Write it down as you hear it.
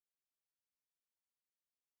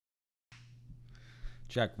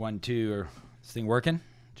Check 1, 2. This thing working?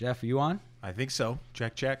 Jeff, are you on? I think so.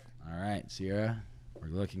 Check, check. All right, Sierra, we're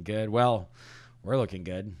looking good. Well, we're looking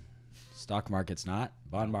good. Stock market's not.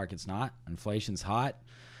 Bond market's not. Inflation's hot.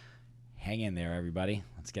 Hang in there, everybody.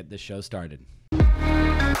 Let's get this show started.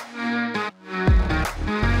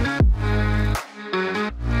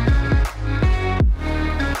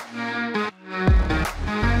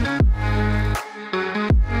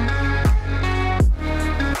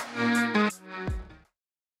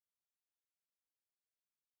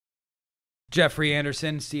 Jeffrey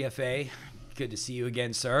Anderson, CFA. Good to see you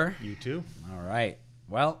again, sir. You too. All right.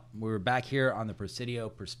 Well, we're back here on the Presidio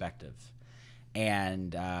Perspective.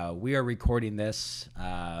 And we are recording this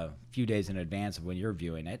a few days in advance of when you're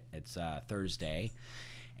viewing it. It's Thursday.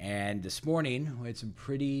 And this morning, we had some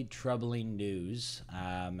pretty troubling news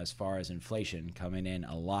as far as inflation coming in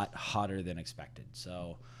a lot hotter than expected.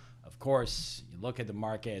 So, of course, you look at the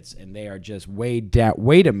markets and they are just way down.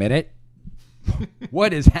 Wait a minute.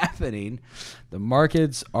 What is happening? The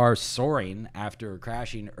markets are soaring after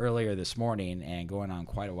crashing earlier this morning and going on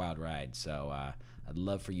quite a wild ride. So I'd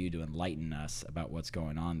love for you to enlighten us about what's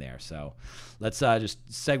going on there. So let's just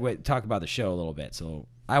talk about the show a little bit. So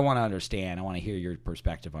I want to understand. I want to hear your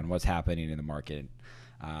perspective on what's happening in the market,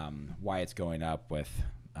 why it's going up with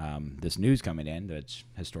this news coming in, which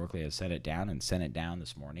historically has sent it down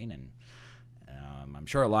this morning. And I'm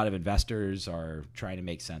sure a lot of investors are trying to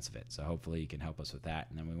make sense of it. So hopefully you can help us with that.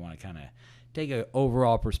 And then we want to kind of take an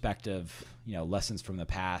overall perspective, lessons from the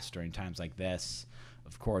past during times like this.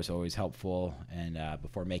 Of course, always helpful. And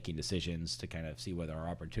before making decisions to kind of see what our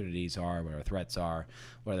opportunities are, what our threats are,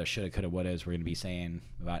 what our shoulda, coulda, woulda is we're going to be saying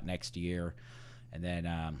about next year. And then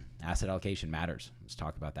asset allocation matters. Let's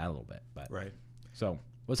talk about that a little bit. But right. So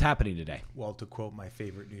what's happening today? Well, to quote my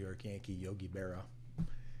favorite New York Yankee, Yogi Berra,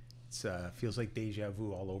 it feels like deja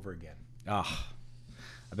vu all over again. Oh,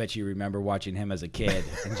 I bet you remember watching him as a kid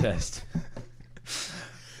and just.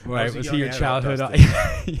 Right, was he your childhood?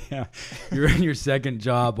 Yeah, you're in your second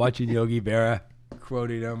job watching Yogi Berra,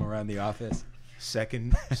 quoting him around the office.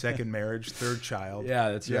 Second marriage, third child.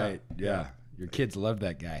 Yeah, that's right. Yeah, your kids love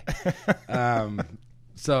that guy.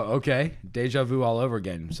 Okay, deja vu all over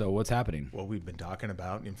again. So what's happening? Well, we've been talking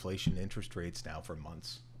about inflation, interest rates now for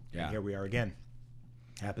months. Yeah, and here we are again.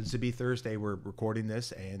 Happens to be Thursday. We're recording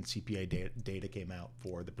this, and CPI data came out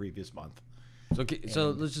for the previous month.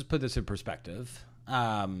 So let's just put this in perspective.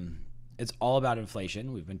 It's all about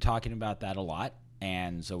inflation. We've been talking about that a lot,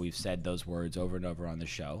 and so we've said those words over and over on the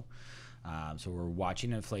show. So we're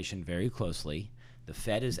watching inflation very closely. The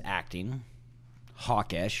Fed is acting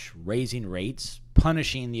hawkish, raising rates,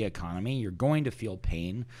 punishing the economy. You're going to feel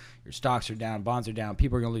pain. Your stocks are down, bonds are down,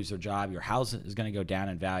 people are going to lose their job, your house is going to go down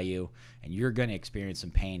in value, and you're going to experience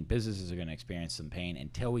some pain. Businesses are going to experience some pain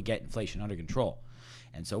until we get inflation under control.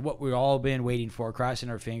 And so what we've all been waiting for,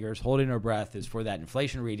 crossing our fingers, holding our breath, is for that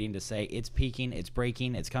inflation reading to say it's peaking, it's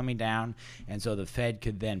breaking, it's coming down. And so the Fed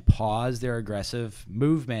could then pause their aggressive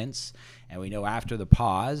movements. And we know after the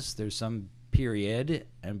pause, there's some period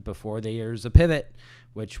and before there's a pivot,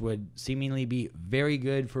 which would seemingly be very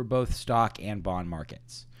good for both stock and bond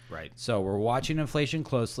markets. Right. So we're watching inflation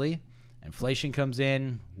closely. Inflation comes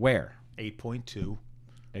in where? 8.2.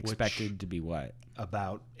 Expected to be what?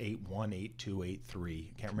 About 8.1, 8.2,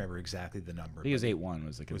 8.3. Can't remember exactly the number. I think it was 8.1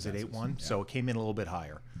 was the consensus. Was it 8.1? Yeah. So it came in a little bit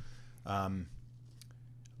higher.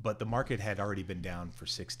 But the market had already been down for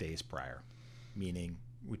 6 days prior, meaning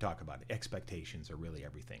we talk about it. Expectations are really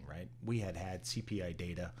everything, right? We had CPI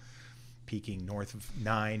data peaking north of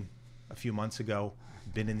 9 a few months ago,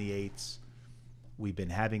 been in the 8s. We've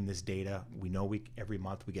been having this data. We know every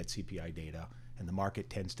month we get CPI data, and the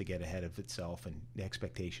market tends to get ahead of itself, and the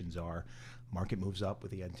expectations are market moves up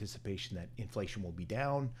with the anticipation that inflation will be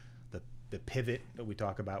down. The pivot that we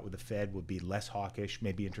talk about with the Fed would be less hawkish.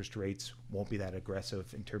 Maybe interest rates won't be that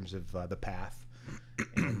aggressive in terms of the path.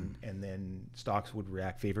 And then stocks would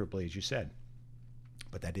react favorably, as you said.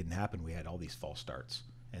 But that didn't happen. We had all these false starts.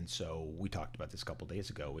 And so we talked about this a couple days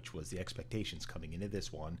ago, which was the expectations coming into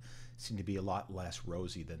this one seemed to be a lot less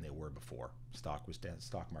rosy than they were before. Stock was down,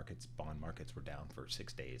 stock markets, bond markets were down for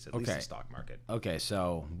 6 days, at least the stock market. Okay,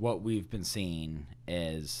 so what we've been seeing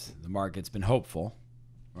is the market's been hopeful,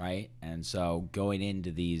 right? And so going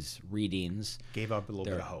into these readings, gave up a little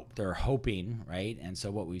bit of hope. They're hoping, right? And so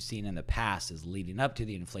what we've seen in the past is leading up to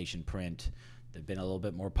the inflation print, they've been a little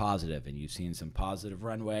bit more positive, and you've seen some positive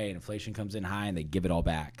runway, and inflation comes in high, and they give it all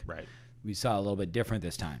back. Right. We saw a little bit different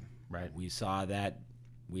this time. Right. We saw that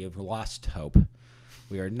we have lost hope.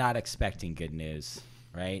 We are not expecting good news,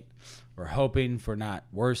 right? We're hoping for not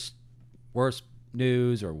worse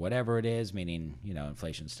news or whatever it is, meaning,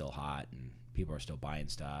 inflation's still hot and people are still buying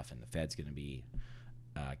stuff, and the Fed's going to be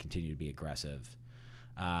continue to be aggressive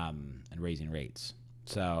and raising rates.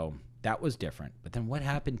 So that was different. But then what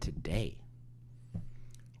happened today?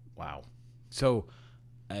 Wow. So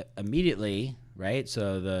immediately, right?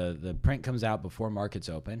 So the print comes out before markets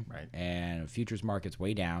open, right? And futures market's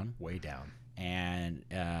way down. Way down. And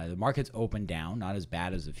the market's open down, not as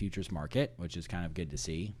bad as the futures market, which is kind of good to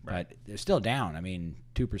see. Right. But they're still down. I mean,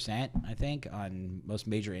 2%, I think, on most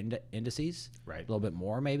major indices. Right. A little bit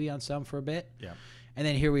more maybe on some for a bit. Yeah. And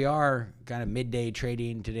then here we are, kind of midday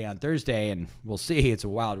trading today on Thursday, and we'll see. It's a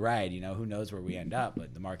wild ride. You know, who knows where we end up,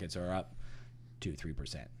 but the markets are up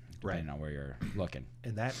 2-3%. Depending on where you're looking.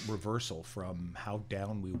 And that reversal from how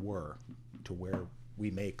down we were to where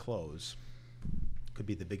we may close could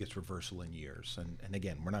be the biggest reversal in years. And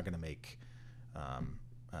again, we're not going to make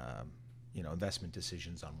investment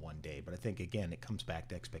decisions on one day. But I think, again, it comes back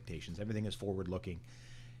to expectations. Everything is forward-looking.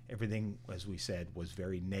 Everything, as we said, was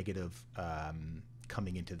very negative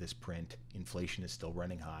coming into this print. Inflation is still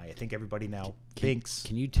running high. I think everybody now thinks...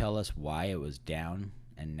 Can you tell us why it was down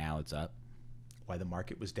and now it's up? Why the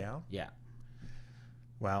market was down? Yeah.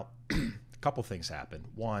 Well, a couple things happened.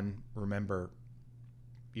 One, remember,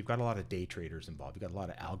 you've got a lot of day traders involved. You've got a lot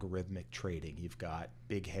of algorithmic trading. You've got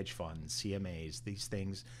big hedge funds, CMAs, these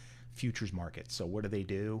things, futures markets. So what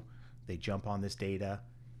do? They jump on this data,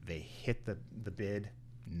 they hit the bid,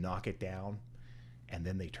 knock it down, and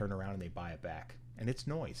then they turn around and they buy it back. And it's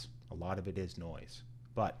noise. A lot of it is noise.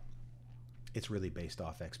 But it's really based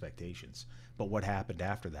off expectations. But what happened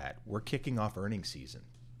after that? We're kicking off earnings season,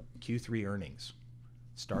 Q3 earnings,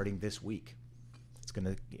 starting this week. It's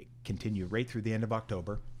going to continue right through the end of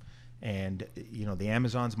October. And, you know, the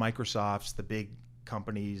Amazons, Microsofts, the big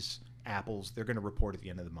companies, Apples, they're going to report at the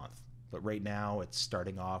end of the month. But right now it's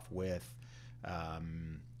starting off with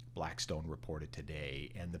Blackstone reported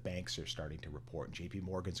today, and the banks are starting to report. And JP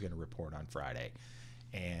Morgan's going to report on Friday.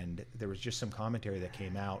 And there was just some commentary that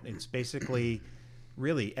came out. It's basically,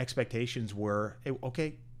 really, expectations were,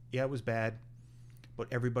 okay, yeah, it was bad, but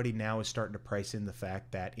everybody now is starting to price in the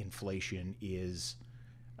fact that inflation is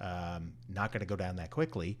not going to go down that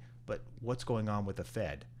quickly. But what's going on with the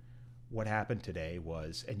Fed? What happened today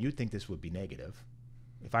was, and you'd think this would be negative,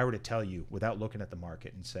 if I were to tell you without looking at the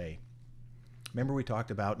market and say, remember we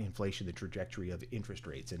talked about inflation, the trajectory of interest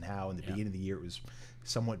rates, and how in the beginning of the year it was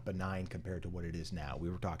somewhat benign compared to what it is now. We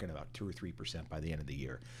were talking about 2 or 3% by the end of the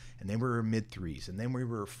year. And then we were mid threes, and then we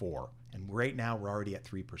were 4. And right now we're already at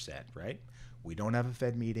 3%, right? We don't have a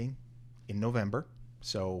Fed meeting in November.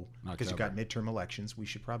 So, because you've got midterm elections, we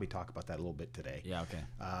should probably talk about that a little bit today. Yeah, okay.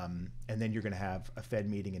 And then you're going to have a Fed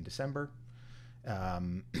meeting in December.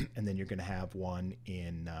 And then you're going to have one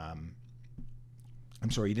in... I'm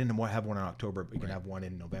sorry, you didn't have one in October, but you can have one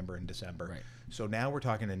in November and December. Right. So now we're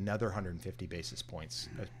talking another 150 basis points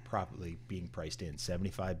probably being priced in.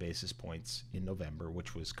 75 basis points in November,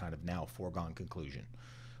 which was kind of now foregone conclusion.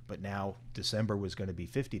 But now December was going to be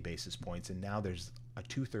 50 basis points, and now there's a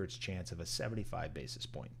 2/3 chance of a 75 basis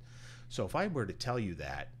point. So if I were to tell you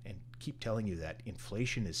that and keep telling you that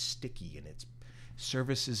inflation is sticky and it's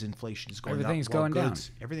services inflation is going up, everything's going down.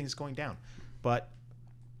 Everything's going down. But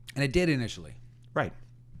and it did initially. Right.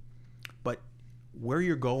 But where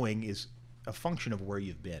you're going is a function of where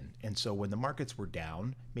you've been. And so when the markets were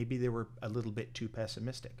down, maybe they were a little bit too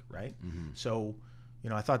pessimistic, right? Mm-hmm. So, you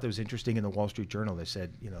know, I thought that was interesting in the Wall Street Journal. They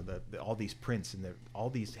said, you know, all these prints and all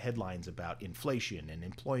these headlines about inflation and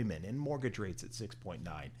employment and mortgage rates at 6.9.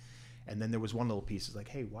 And then there was one little piece that's like,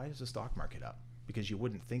 hey, why is the stock market up? Because you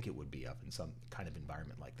wouldn't think it would be up in some kind of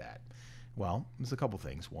environment like that. Well, there's a couple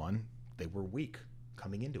things. One, they were weak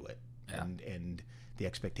coming into it. Yeah. And the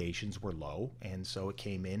expectations were low, and so it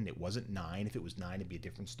came in. It wasn't 9. If it was 9, it'd be a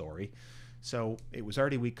different story. So it was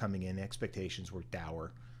already weak coming in. Expectations were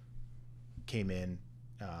dour. Came in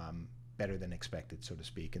better than expected, so to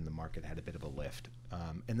speak, and the market had a bit of a lift.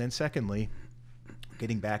 And then secondly,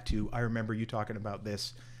 getting back to, I remember you talking about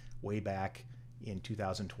this way back in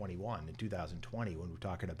 2021 and 2020 when we were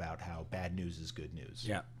talking about how bad news is good news.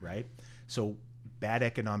 Yeah. Right? So bad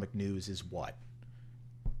economic news is what?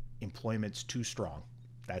 Employment's too strong.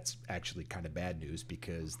 That's actually kind of bad news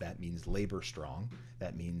because that means labor strong.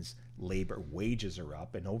 That means labor wages are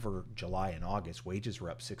up, and over July and August, wages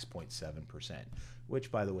were up 6.7%.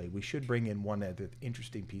 Which, by the way, we should bring in one other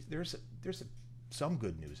interesting piece. There's some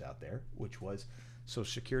good news out there, which was Social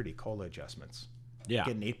Security COLA adjustments. Yeah,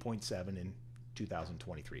 getting 8.7 in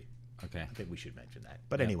 2023. Okay, I think we should mention that.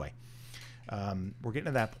 But anyway, we're getting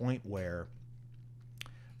to that point where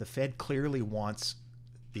the Fed clearly wants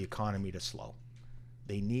the economy to slow.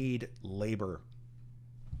 They need labor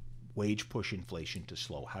wage push inflation to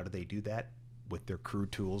slow. How do they do that? with their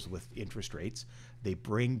crude tools with interest rates. They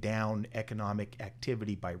bring down economic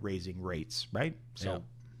activity by raising rates, right? So,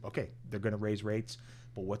 okay, they're going to raise rates,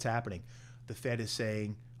 but what's happening? The Fed is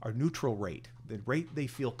saying our neutral rate, the rate they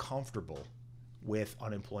feel comfortable with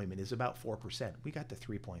unemployment, is about 4%. We got to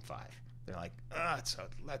 3.5. They're like,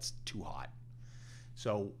 that's too hot.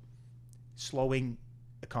 So slowing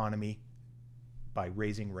economy by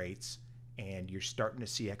raising rates, and you're starting to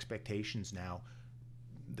see expectations now.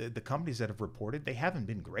 The companies that have reported, they haven't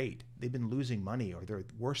been great. They've been losing money, or they're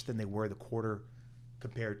worse than they were the quarter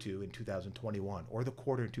compared to in 2021, or the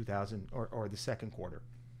quarter in 2000, or the second quarter.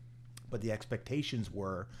 But the expectations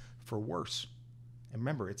were for worse. And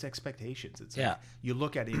remember, it's expectations. It's like you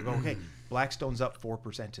look at it, you go, okay, Blackstone's up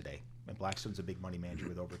 4% today. And Blackstone's a big money manager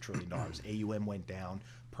with over $1 trillion. AUM went down,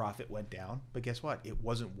 profit went down. But guess what? It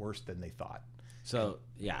wasn't worse than they thought. So,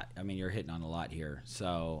 yeah, I mean, you're hitting on a lot here.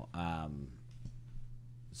 So,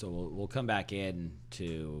 we'll come back in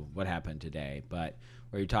to what happened today. But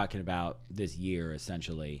where you're talking about this year,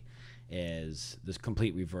 essentially, is this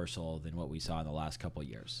complete reversal than what we saw in the last couple of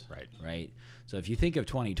years. Right. So if you think of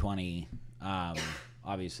 2020,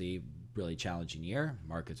 obviously really challenging year.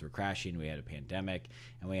 Markets were crashing. We had a pandemic,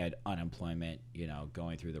 and we had unemployment,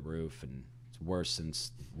 going through the roof, and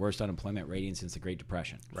it's worst unemployment rating since the Great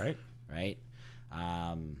Depression. Right.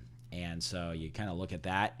 And so you kind of look at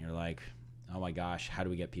that, and you're like, oh my gosh, how do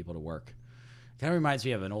we get people to work? Kind of reminds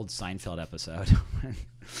me of an old Seinfeld episode.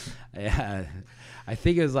 I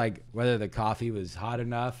think it was like whether the coffee was hot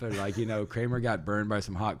enough, or like, Kramer got burned by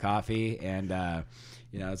some hot coffee, and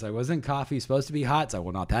it's like, wasn't coffee supposed to be hot? It's like,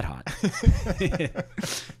 well, not that hot.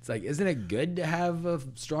 It's like, isn't it good to have a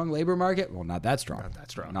strong labor market? Well, not that strong.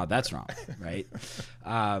 Not that strong, right?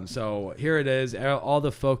 So here it is, all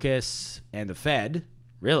the focus, and the Fed,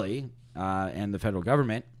 really, and the federal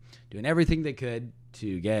government doing everything they could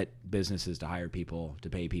to get businesses to hire people, to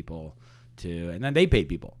pay people, and then they pay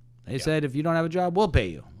people. They said, if you don't have a job, we'll pay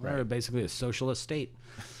you. We're basically a socialist state.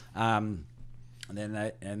 And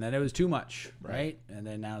then it was too much, right? And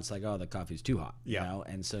then now it's like, oh, the coffee's too hot,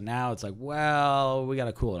 And so now it's like, well, we got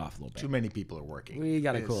to cool it off a little bit. Too many people are working. We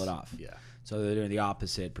got to cool it off. Yeah. So they're doing the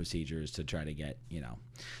opposite procedures to try to get,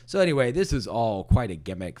 So anyway, this is all quite a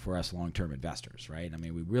gimmick for us long-term investors, right? I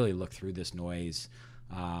mean, we really look through this noise.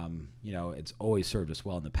 It's always served us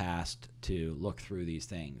well in the past to look through these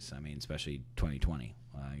things. I mean, especially 2020.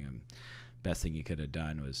 Best thing you could have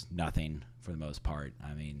done was nothing for the most part.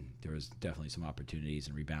 I mean, there was definitely some opportunities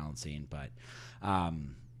and rebalancing, but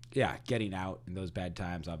getting out in those bad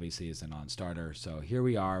times obviously is a non-starter. So here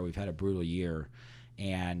we are. We've had a brutal year,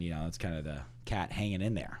 and it's kind of the cat hanging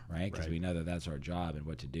in there, right? Because we know that that's our job and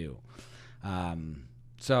what to do.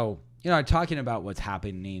 Talking about what's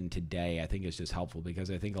happening today, I think is just helpful, because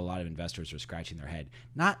I think a lot of investors are scratching their head,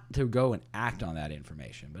 not to go and act on that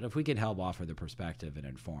information, but if we could help offer the perspective and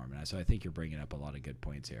inform. And so I think you're bringing up a lot of good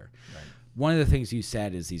points here. Right. One of the things you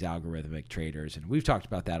said is these algorithmic traders, and we've talked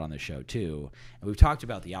about that on the show too. And we've talked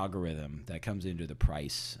about the algorithm that comes into the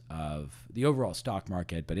price of the overall stock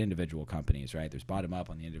market, but individual companies, right? There's bottom up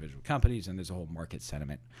on the individual companies, and there's a whole market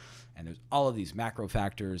sentiment. And there's all of these macro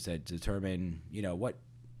factors that determine,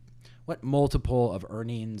 what multiple of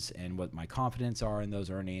earnings and what my confidence are in those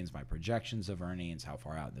earnings, my projections of earnings, how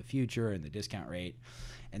far out in the future, and the discount rate.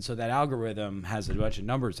 And so that algorithm has a bunch of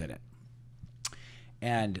numbers in it.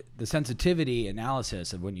 And the sensitivity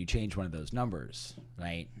analysis of when you change one of those numbers,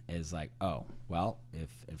 right, is like, oh, well, if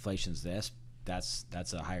inflation's this, that's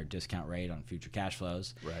a higher discount rate on future cash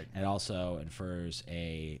flows. Right. It also infers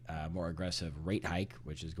a more aggressive rate hike,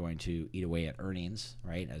 which is going to eat away at earnings,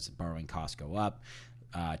 right, as borrowing costs go up.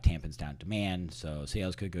 Tampons down demand, so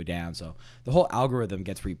sales could go down. So the whole algorithm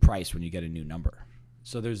gets repriced when you get a new number.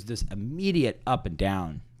 So there's this immediate up and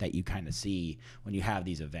down that you kind of see when you have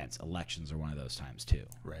these events. Elections are one of those times too,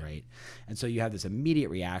 right? And so you have this immediate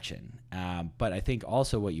reaction. But I think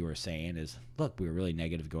also what you were saying is, look, we were really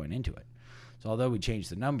negative going into it. So although we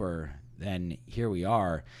changed the number, then here we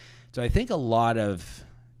are. So I think a lot of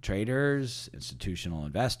traders, institutional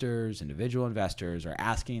investors, individual investors are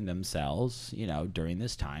asking themselves, during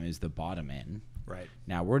this time, is the bottom in? Right.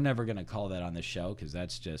 Now, we're never going to call that on this show, because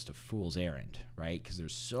that's just a fool's errand, right? Because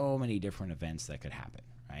there's so many different events that could happen,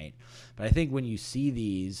 right? But I think when you see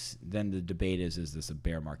these, then the debate is this a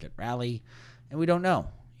bear market rally? And we don't know.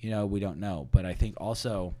 We don't know. But I think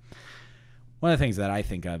also one of the things that I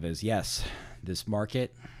think of is, yes, this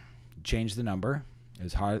market changed the number. It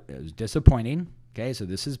was hard. It was disappointing. Okay, so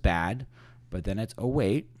this is bad, but then it's, oh,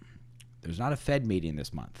 wait, there's not a Fed meeting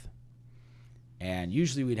this month. And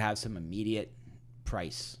usually we'd have some immediate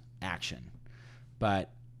price action. But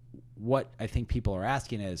what I think people are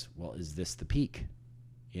asking is, well, is this the peak?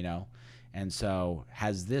 You know? And so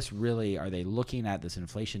has this really, are they looking at this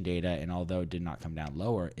inflation data, and although it did not come down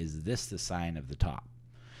lower, is this the sign of the top?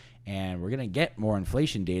 And we're going to get more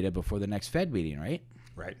inflation data before the next Fed meeting, right?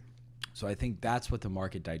 Right. So I think that's what the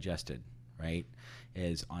market digested, right?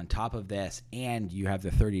 Is on top of this, and you have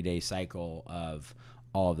the 30-day cycle of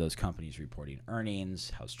all of those companies reporting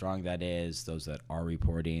earnings, how strong that is, those that are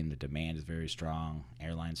reporting, the demand is very strong,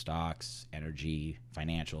 airline stocks, energy,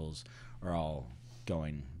 financials are all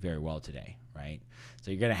going very well today, right?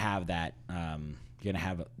 So you're going to have that, you're going to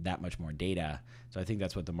have that much more data. So I think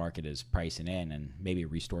that's what the market is pricing in, and maybe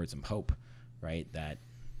restored some hope, right? That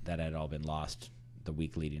had all been lost the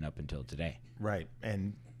week leading up until today. Right.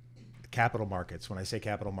 And capital markets, when I say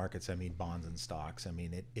capital markets, I mean bonds and stocks. I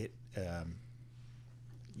mean, it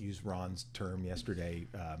used Ron's term yesterday,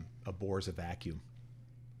 abhors a vacuum,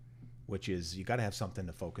 which is you got to have something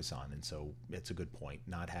to focus on. And so it's a good point,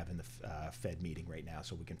 not having the Fed meeting right now,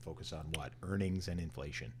 so we can focus on what? Earnings and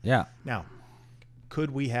inflation. Yeah. Now,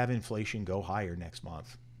 could we have inflation go higher next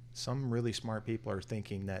month? Some really smart people are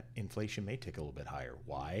thinking that inflation may tick a little bit higher.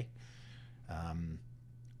 Why?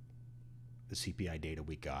 The CPI data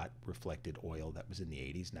we got reflected oil that was in the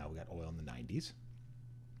 80s. Now we got oil in the 90s.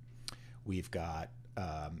 We've got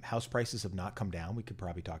house prices have not come down. We could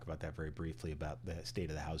probably talk about that very briefly, about the state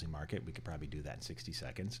of the housing market. We could probably do that in 60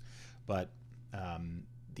 seconds. But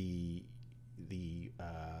the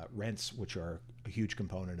rents, which are a huge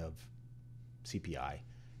component of CPI,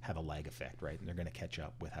 have a lag effect, right? And they're going to catch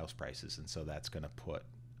up with house prices. And so that's going to put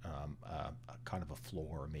a kind of a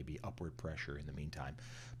floor or maybe upward pressure in the meantime.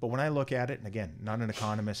 But when I look at it, and again, not an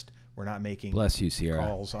economist, we're not making Bless you, Sierra.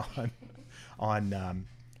 calls on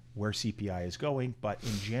where CPI is going, but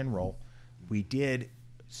in general, we got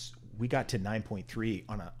to 9.3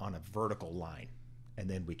 on a vertical line, and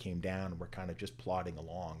then we came down and we're kind of just plodding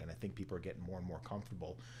along. And I think people are getting more and more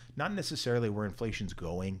comfortable, not necessarily where inflation's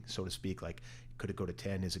going, so to speak, like could it go to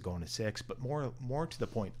 10, is it going to 6, but more to the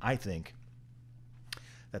point, I think,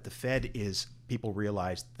 that people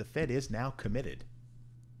realize the Fed is now committed.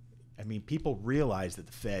 I mean, people realize that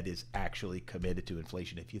the Fed is actually committed to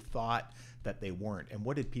inflation. If you thought that they weren't, and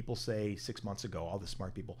what did people say 6 months ago, all the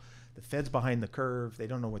smart people? The Fed's behind the curve, they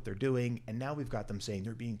don't know what they're doing, and now we've got them saying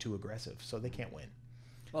they're being too aggressive, so they can't win.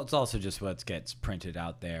 Well, it's also just what gets printed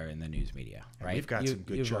out there in the news media, right? And we've got some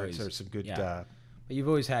good charts. There's some good... Yeah. But you've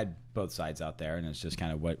always had both sides out there, and it's just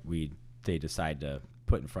kind of what they decide to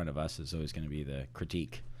put in front of us is always going to be the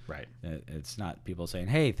critique. Right. It's not people saying,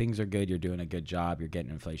 hey, things are good, you're doing a good job, you're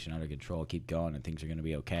getting inflation under control, keep going, and things are going to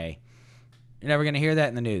be okay. You're never going to hear that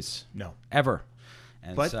in the news. No. Ever.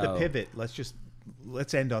 And but the pivot,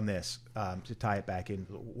 let's end on this to tie it back in.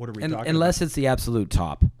 What are we talking about? Unless it's the absolute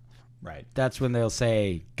top. Right. That's when they'll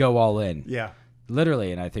say, go all in. Yeah.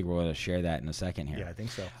 Literally, and I think we're going to share that in a second here. Yeah, I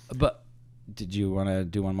think so. But did you want to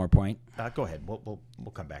do one more point? Go ahead. We'll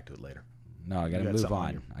come back to it later. No, I got to move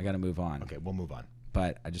on. I got to move on. Okay, we'll move on.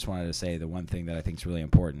 But I just wanted to say the one thing that I think is really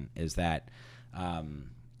important is that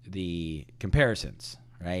the comparisons,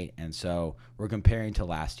 right? And so we're comparing to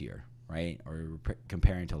last year, right? Or we're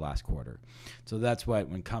comparing to last quarter. So that's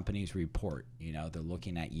when companies report, they're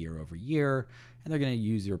looking at year over year, and they're going to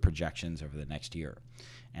use their projections over the next year.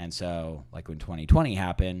 And so like when 2020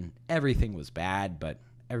 happened, everything was bad, but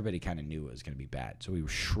everybody kind of knew it was going to be bad. So we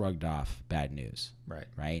shrugged off bad news.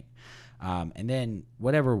 Right. And then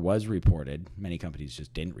whatever was reported, many companies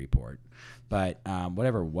just didn't report, but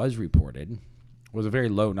whatever was reported was a very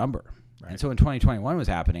low number. Right. And so when 2021 was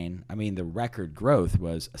happening, I mean, the record growth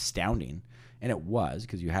was astounding. And it was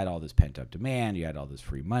because you had all this pent-up demand, you had all this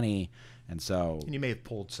free money. And you may have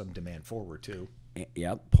pulled some demand forward, too.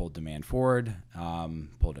 Yep, pulled demand forward,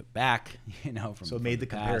 pulled it back, So it made the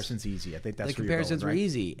comparisons easy. I think that's the comparisons were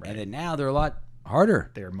easy. Right. And then now they're a lot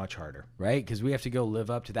harder. They're much harder. Right? Because we have to go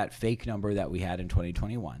live up to that fake number that we had in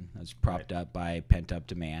 2021. That's propped up by pent-up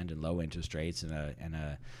demand and low interest rates and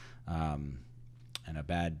a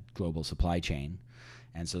bad global supply chain.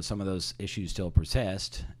 And so some of those issues still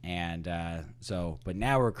persist. And but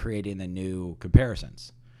now we're creating the new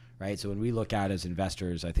comparisons. Right. So when we look out as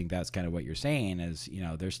investors, I think that's kind of what you're saying is,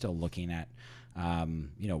 they're still looking at,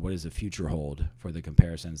 what does the future hold for the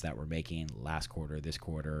comparisons that we're making last quarter, this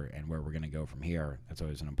quarter, and where we're going to go from here. That's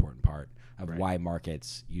always an important part of why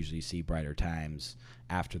markets usually see brighter times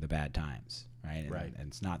after the bad times. Right. And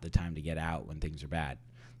it's not the time to get out when things are bad.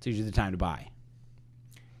 It's usually the time to buy.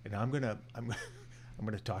 And I'm going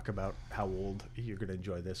to talk about how old you're going to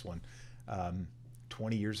enjoy this one.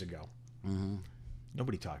 20 years ago. Mm-hmm.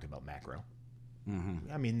 Nobody talked about macro.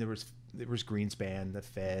 Mm-hmm. I mean, there was Greenspan, the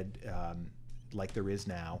Fed, like there is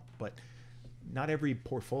now, but not every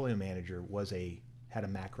portfolio manager had a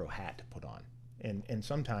macro hat to put on. And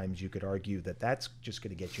sometimes you could argue that that's just going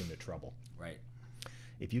to get you into trouble. Right.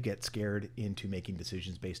 If you get scared into making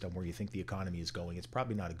decisions based on where you think the economy is going, it's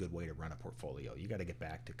probably not a good way to run a portfolio. You got to get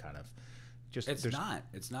back to kind of just. It's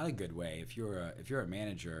not a good way. If you're a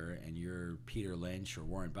manager and you're Peter Lynch or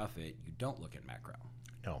Warren Buffett, you don't look at macro.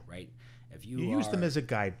 No. Right. If you use them as a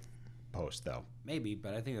guidepost, though. Maybe,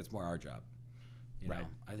 but I think that's more our job. You know, Right.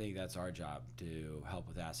 I think that's our job to help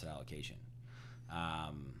with asset allocation,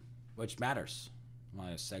 which matters. I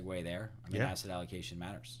want to segue there. I mean, Yeah. asset allocation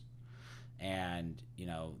matters. And, you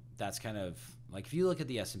know, that's kind of like if you look at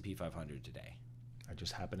the S&P 500 today. I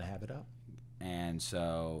just happen to have it up. And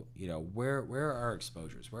so, you know, where are our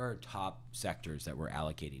exposures? Where are top sectors that we're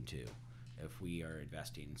allocating to if we are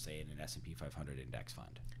investing, say, in an S&P 500 index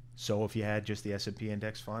fund? So if you had just the S&P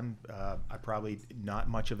index fund, I probably not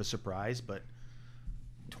much of a surprise, but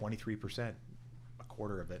 23%, a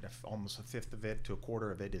quarter of it, almost a fifth of it to a quarter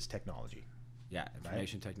of it is technology. Yeah,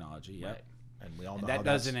 information technology. Yep. Right. And we all know And that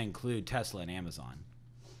doesn't include Tesla and Amazon.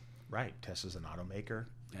 Right. Tesla's an automaker.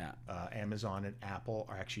 Yeah. Amazon and Apple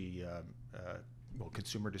are actually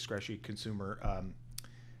consumer discretionary, consumer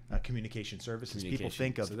communication services. People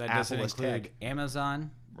think of so that Apple doesn't as include tech.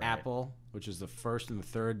 Amazon, Right. Apple, which is the first and the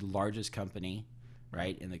third largest company,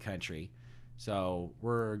 right, in the country. So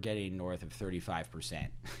we're getting north of 35%.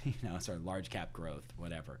 You know, it's our large cap growth,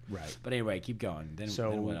 whatever. Right. But anyway, keep going. Then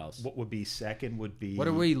what else? What would be second would be... What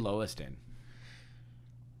are we lowest in?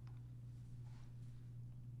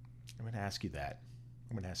 I'm going to ask you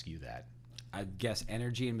that. I guess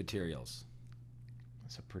energy and materials.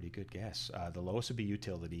 That's a pretty good guess. The lowest would be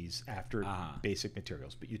utilities after basic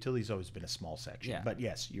materials. But utilities always been a small section. Yeah. But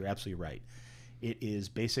yes, you're absolutely right. It is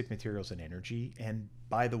basic materials and energy. And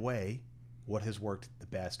by the way, what has worked the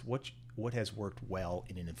best? What has worked well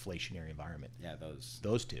in an inflationary environment? Yeah,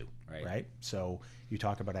 Those two, Right. right? So you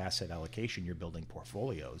talk about asset allocation. You're building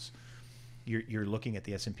portfolios. You're looking at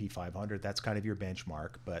the S&P 500. That's kind of your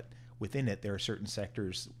benchmark. But within it, there are certain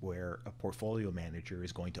sectors where a portfolio manager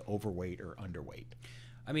is going to overweight or underweight.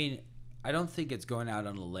 I mean, I don't think it's going out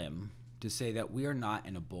on a limb to say that we are not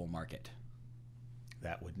in a bull market.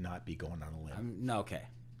 That would not be going on a limb. No, okay.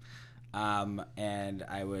 And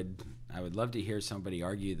I would love to hear somebody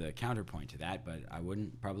argue the counterpoint to that, but I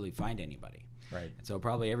wouldn't probably find anybody. Right. And so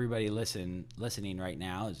probably everybody listening right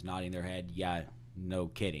now is nodding their head, yeah, no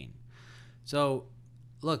kidding. So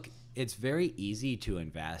look, it's very easy to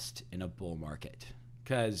invest in a bull market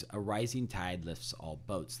because a rising tide lifts all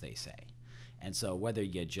boats, they say. And so whether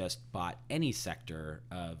you just bought any sector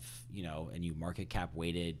of, you know, and you market cap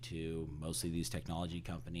weighted to mostly these technology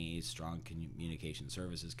companies, strong communication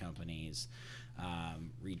services companies,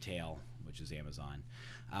 retail, which is Amazon,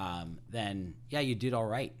 then yeah, you did all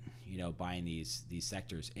right, you know, buying these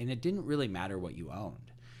sectors. And it didn't really matter what you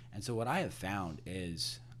owned. And so what I have found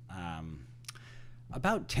is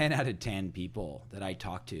about 10 out of 10 people that I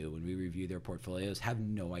talk to when we review their portfolios have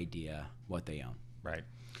no idea what they own. Right.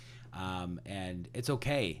 And it's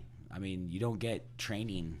okay. I mean, you don't get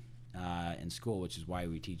training in school, which is why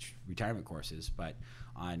we teach retirement courses, but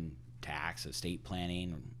on tax, estate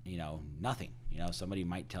planning, you know, nothing. You know, somebody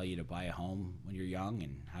might tell you to buy a home when you're young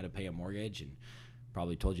and how to pay a mortgage and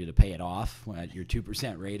probably told you to pay it off at your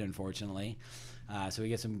 2% rate, unfortunately. So we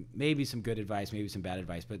get maybe some good advice, maybe some bad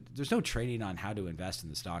advice, but there's no training on how to invest in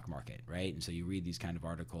the stock market, right? And so you read these kind of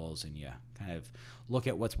articles and you kind of look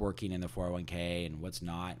at what's working in the 401k and what's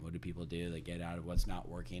not. What do people do? They get out of what's not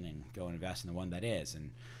working and go and invest in the one that is.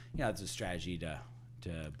 And, you know, it's a strategy to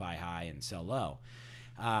buy high and sell low.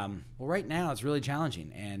 Well, right now it's really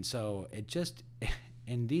challenging. And so it just,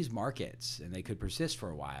 in these markets, and they could persist for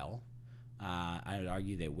a while, I would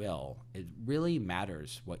argue they will, it really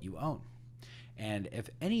matters what you own. And if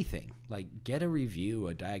anything, like get a review,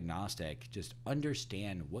 a diagnostic, just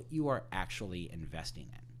understand what you are actually investing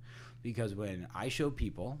in. Because when I show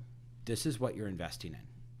people, this is what you're investing in.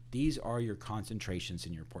 These are your concentrations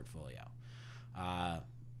in your portfolio.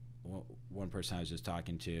 One person I was just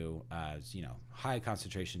talking to is, you know, high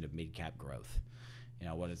concentration of mid-cap growth. You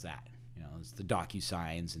know, what is that? You know, it's the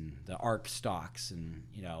DocuSigns and the ARC stocks and,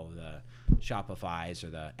 you know, the Shopify's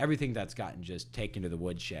or everything that's gotten just taken to the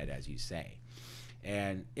woodshed, as you say.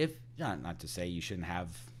 And if, not to say you shouldn't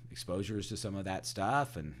have exposures to some of that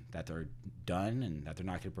stuff and that they're done and that they're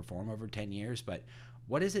not going to perform over 10 years, but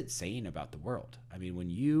what is it saying about the world? I mean,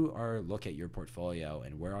 when you look at your portfolio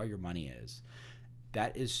and where all your money is,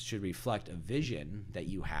 that should reflect a vision that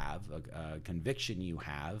you have, a conviction you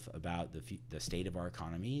have about the state of our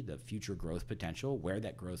economy, the future growth potential, where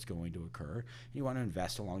that growth is going to occur. And you want to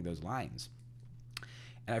invest along those lines.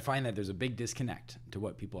 And I find that there's a big disconnect to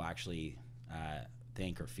what people actually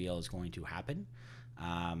think or feel is going to happen.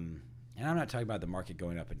 And I'm not talking about the market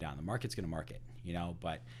going up and down. The market's going to market,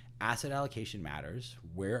 but asset allocation matters.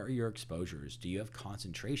 Where are your exposures? Do you have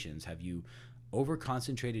concentrations? Have you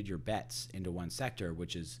over-concentrated your bets into one sector,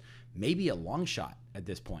 which is maybe a long shot at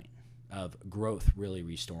this point of growth really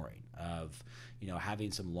restoring, of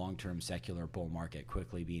having some long-term secular bull market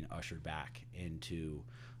quickly being ushered back into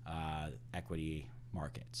equity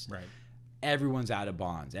markets. Right. Everyone's out of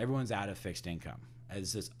bonds. Everyone's out of fixed income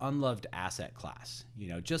as this unloved asset class,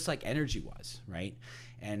 just like energy was, right?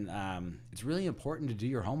 And it's really important to do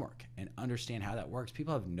your homework and understand how that works.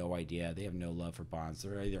 People have no idea. They have no love for bonds.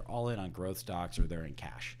 They're either all in on growth stocks or they're in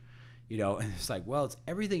cash, and it's like, well, it's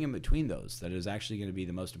everything in between those that is actually going to be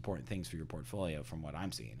the most important things for your portfolio from what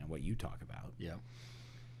I'm seeing and what you talk about. Yeah,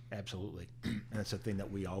 absolutely. And that's the thing that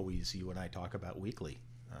you and I talk about weekly,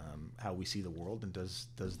 how we see the world, and does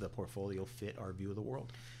the portfolio fit our view of the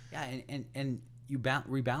world? Yeah, and you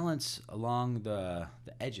rebalance along the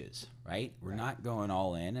edges, right? We're not going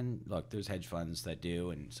all in. And look, there's hedge funds that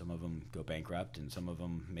do, and some of them go bankrupt, and some of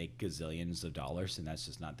them make gazillions of dollars, and that's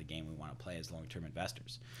just not the game we want to play as long-term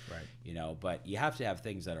investors. Right. But you have to have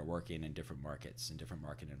things that are working in different markets and different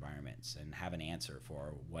market environments, and have an answer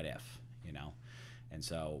for what if, And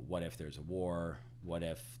so what if there's a war? What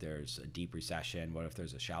if there's a deep recession? What if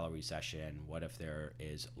there's a shallow recession? What if there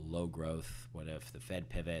is low growth? What if the Fed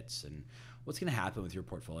pivots? And what's going to happen with your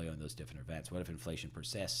portfolio in those different events? What if inflation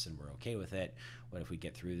persists and we're okay with it? What if we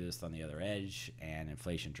get through this on the other edge and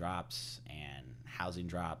inflation drops and housing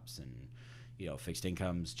drops and fixed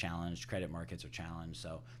income's challenged, credit markets are challenged?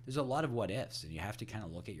 So there's a lot of what ifs, and you have to kind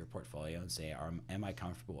of look at your portfolio and say, am I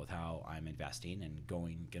comfortable with how I'm investing and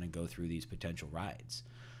going to go through these potential rides?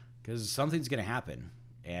 Because something's going to happen,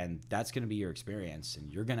 and that's going to be your experience,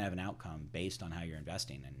 and you're going to have an outcome based on how you're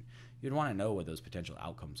investing, and you'd want to know what those potential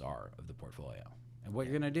outcomes are of the portfolio and what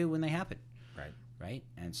you're going to do when they happen. Right.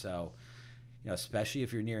 And so, especially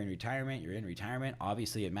if you're nearing retirement, you're in retirement,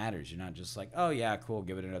 obviously it matters. You're not just like, oh yeah, cool,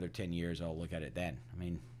 give it another 10 years, I'll look at it then. I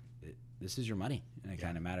mean, this is your money, and it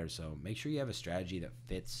kind of matters. So make sure you have a strategy that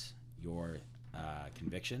fits your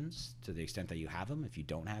convictions to the extent that you have them. If you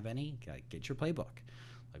don't have any, get your playbook.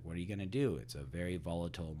 Like, what are you going to do? It's a very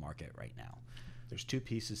volatile market right now. There's two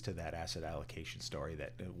pieces to that asset allocation story.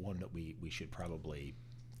 That one that we should probably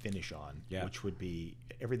finish on, which would be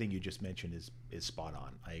everything you just mentioned is spot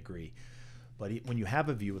on. I agree. But when you have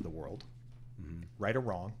a view of the world, right or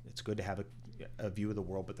wrong, it's good to have a view of the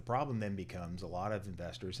world. But the problem then becomes a lot of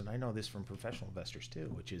investors, and I know this from professional investors too,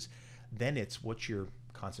 which is then it's what's your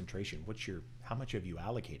concentration, how much have you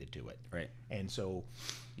allocated to it, right? And so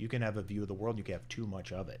you can have a view of the world, you can have too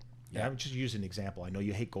much of it. Yeah. I would just use an example. I know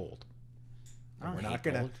you hate gold. We're not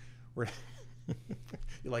gonna. You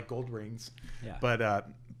like gold rings, yeah.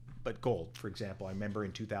 But gold, for example, I remember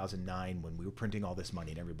in 2009 when we were printing all this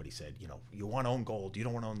money and everybody said, you want to own gold, you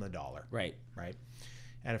don't want to own the dollar. Right.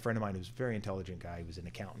 And a friend of mine who was a very intelligent guy, he was an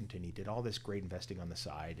accountant, and he did all this great investing on the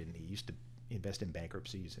side, and he used to invest in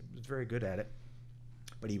bankruptcies and was very good at it.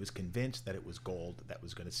 But he was convinced that it was gold that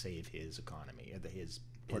was going to save his economy, his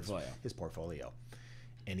portfolio.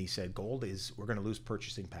 And he said, we're going to lose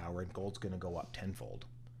purchasing power, and gold's going to go up tenfold.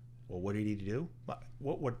 Well, what did he do?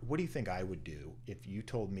 What do you think I would do if you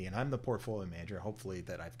told me, and I'm the portfolio manager, hopefully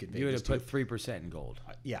that I've conveyed. You would have put 3% in gold.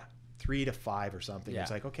 3 to 5 or something. Yeah.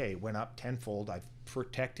 It's like, okay, it went up tenfold. I've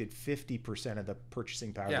protected 50% of the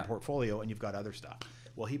purchasing power of the portfolio, and you've got other stuff.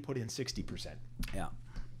 Well, he put in 60%. Yeah,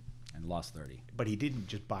 and lost 30. But he didn't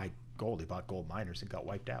just buy gold. He bought gold miners and got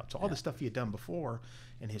wiped out. So all the stuff he had done before,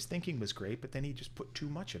 and his thinking was great, but then he just put too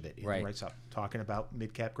much of it in. Right. So talking about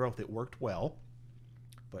mid-cap growth, it worked well.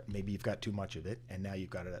 But maybe you've got too much of it, and now you've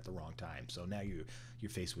got it at the wrong time. So now you're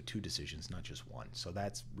faced with two decisions, not just one. So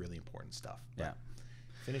that's really important stuff. But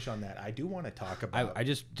finish on that. I do want to talk about. I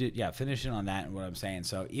just did, finishing on that and what I'm saying.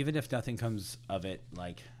 So even if nothing comes of it,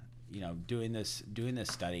 like, doing this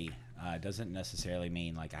study doesn't necessarily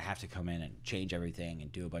mean like I have to come in and change everything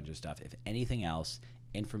and do a bunch of stuff. If anything else,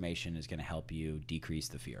 information is going to help you decrease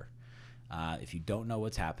the fear. If you don't know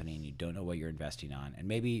what's happening, you don't know what you're investing on, and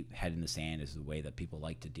maybe head in the sand is the way that people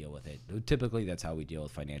like to deal with it. Typically, that's how we deal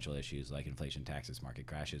with financial issues like inflation, taxes, market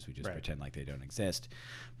crashes. We just pretend like they don't exist.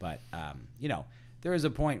 But, there is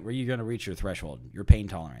a point where you're going to reach your threshold, your pain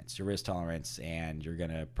tolerance, your risk tolerance, and you're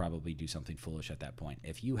going to probably do something foolish at that point.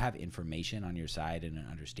 If you have information on your side and an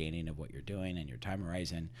understanding of what you're doing and your time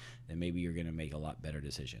horizon, then maybe you're going to make a lot better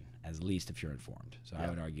decision, at least if you're informed. So I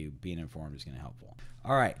would argue being informed is going to help.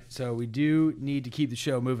 All right, so we do need to keep the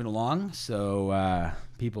show moving along so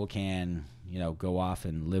people can, go off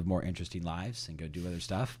and live more interesting lives and go do other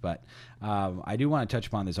stuff. But I do want to touch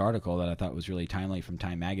upon this article that I thought was really timely from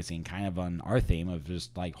Time Magazine, kind of on our theme of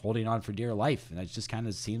just like holding on for dear life. And that just kind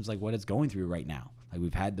of seems like what it's going through right now. Like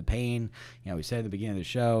we've had the pain, we said at the beginning of the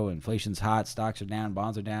show, inflation's hot, stocks are down,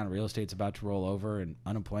 bonds are down, real estate's about to roll over, and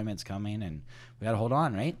unemployment's coming, and we got to hold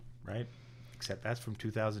on, right? Right. Except that's from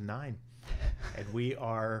 2009, and we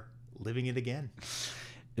are living it again.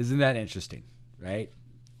 Isn't that interesting, right?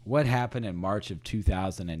 What happened in March of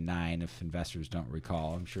 2009, if investors don't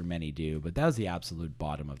recall? I'm sure many do, but that was the absolute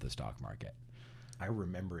bottom of the stock market. I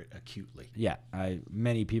remember it acutely. Yeah,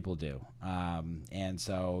 many people do. And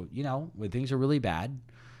so, when things are really bad,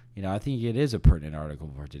 I think it is a pertinent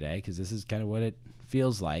article for today because this is kind of what it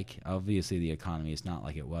feels like. Obviously, the economy is not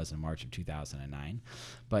like it was in March of 2009.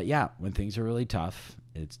 But yeah, when things are really tough,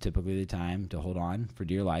 it's typically the time to hold on for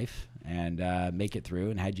dear life and make it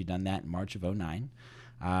through. And had you done that in March of 2009,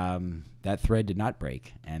 that thread did not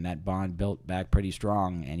break. And that bond built back pretty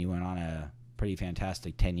strong. And you went on a pretty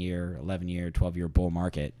fantastic 10-year, 11-year, 12-year bull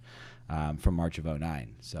market from March of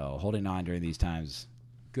 2009. So holding on during these times,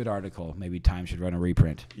 good article. Maybe Time should run a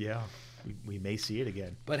reprint. Yeah, we may see it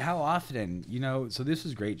again. But how often, so this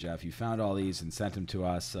was great, Jeff. You found all these and sent them to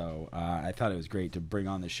us. So I thought it was great to bring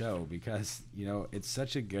on the show because, it's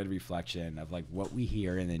such a good reflection of like what we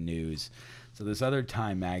hear in the news. So this other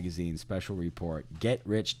Time Magazine special report,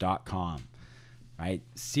 GetRich.com, right?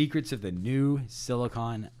 Secrets of the new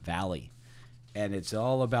Silicon Valley. And it's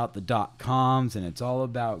all about the .coms, and it's all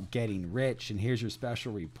about getting rich. And here's your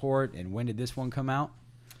special report. And when did this one come out?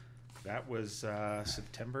 That was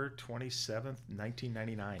September 27th,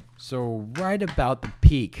 1999. So right about the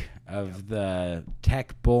peak of the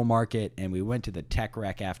tech bull market, and we went to the tech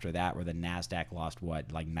wreck after that, where the NASDAQ lost, what,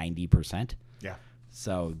 like 90%? Yeah.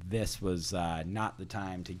 So this was not the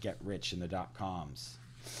time to get rich in the .coms.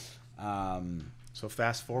 So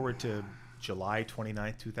fast forward to July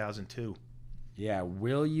 29th, 2002. Yeah,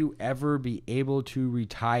 will you ever be able to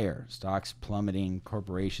retire? Stocks plummeting,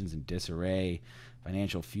 corporations in disarray,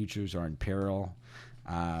 financial futures are in peril.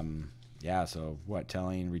 So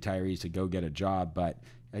telling retirees to go get a job. But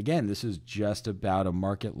again, this is just about a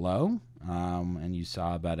market low, and you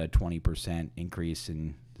saw about a 20% increase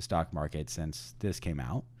in the stock market since this came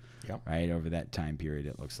out, right, over that time period,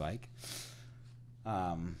 it looks like.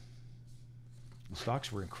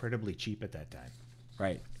 Stocks were incredibly cheap at that time.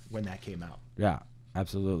 Right. When that came out. Yeah,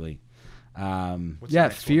 absolutely.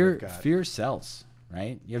 Fear sells,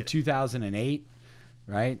 right? You have 2008,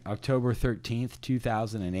 right? October 13th,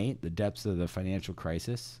 2008, the depths of the financial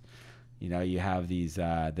crisis. You have these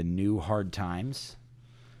the new hard times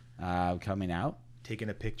coming out. Taking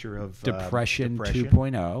a picture of Depression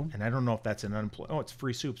 2.0. And I don't know if that's an unemployment. Oh, it's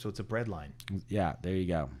free soup, so it's a bread line. Yeah, there you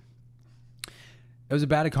go. It was a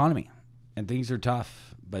bad economy, and things are tough.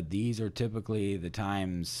 But these are typically the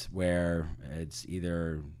times where it's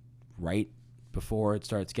either right before it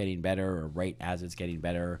starts getting better or right as it's getting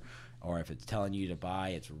better, or if it's telling you to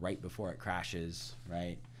buy, it's right before it crashes,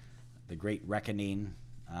 right? The Great Reckoning.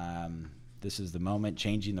 This is the moment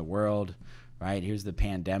changing the world, right? Here's the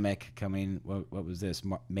pandemic coming. What was this?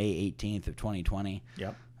 May 18th of 2020.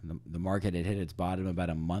 Yep. The market had hit its bottom about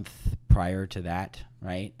a month prior to that,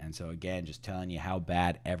 right? And so, again, just telling you how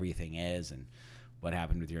bad everything is and what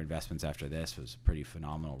happened with your investments after this was a pretty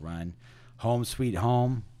phenomenal run. Home sweet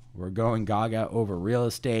home. We're going gaga over real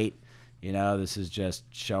estate. This is just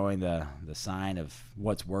showing the sign of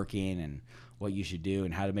what's working and what you should do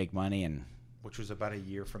and how to make money. And which was about a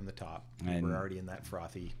year from the top. And we're already in that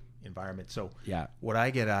frothy environment. So yeah, what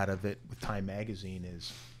I get out of it with Time Magazine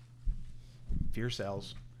is fear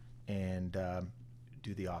sells and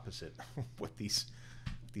do the opposite what these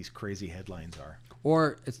crazy headlines are.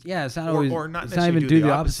 Or it's not always, or not it's not even do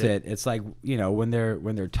the opposite. It's like, when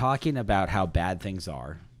they're talking about how bad things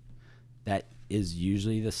are, that is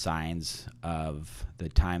usually the signs of the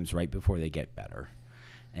times right before they get better.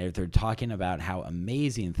 And if they're talking about how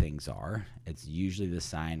amazing things are, it's usually the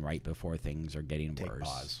sign right before things are getting Take worse.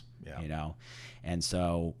 Pause. Yeah. And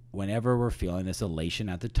so whenever we're feeling this elation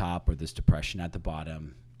at the top or this depression at the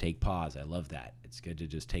bottom, take pause. I love that. It's good to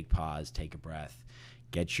just take pause, take a breath.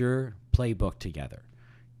 Get your playbook together.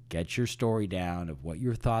 Get your story down of what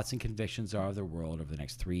your thoughts and convictions are of the world over the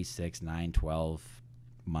next 3, 6, 9, 12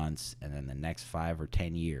 months, and then the next 5 or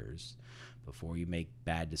 10 years before you make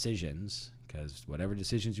bad decisions, because whatever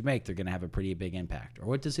decisions you make, they're going to have a pretty big impact. Or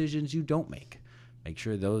what decisions you don't make. Make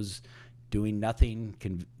sure those doing nothing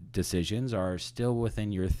decisions are still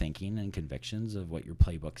within your thinking and convictions of what your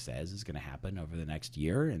playbook says is going to happen over the next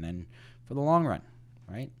year and then for the long run,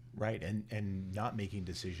 right? Right, and not making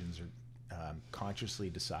decisions Consciously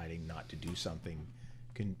deciding not to do something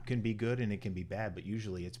can be good and it can be bad, but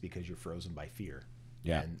usually it's because you're frozen by fear.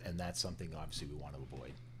 Yeah. And that's something obviously we want to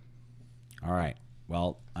avoid. All right.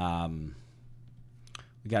 Well,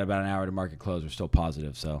 we got about an hour to market close. We're still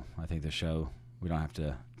positive, so I think the show, we don't have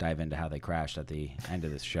to dive into how they crashed at the end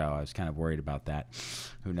of this show. I was kind of worried about that.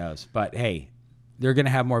 Who knows? But hey, they're going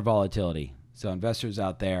to have more volatility. So investors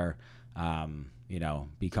out there,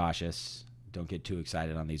 be cautious. Don't get too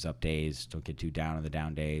excited on these up days. Don't get too down on the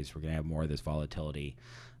down days. We're going to have more of this volatility.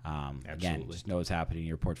 Again, just know what's happening in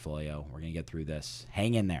your portfolio. We're going to get through this.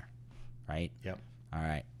 Hang in there, right? Yep. All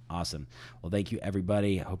right. Awesome. Well, thank you,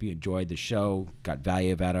 everybody. I hope you enjoyed the show, got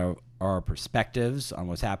value about our perspectives on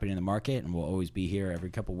what's happening in the market, and we'll always be here every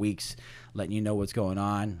couple weeks letting you know what's going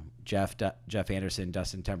on. Jeff Anderson,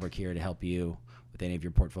 Dustin TenBroeck here to help you with any of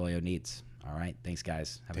your portfolio needs. All right. Thanks,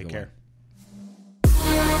 guys. Have a good one. Take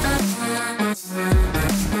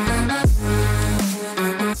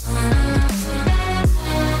care.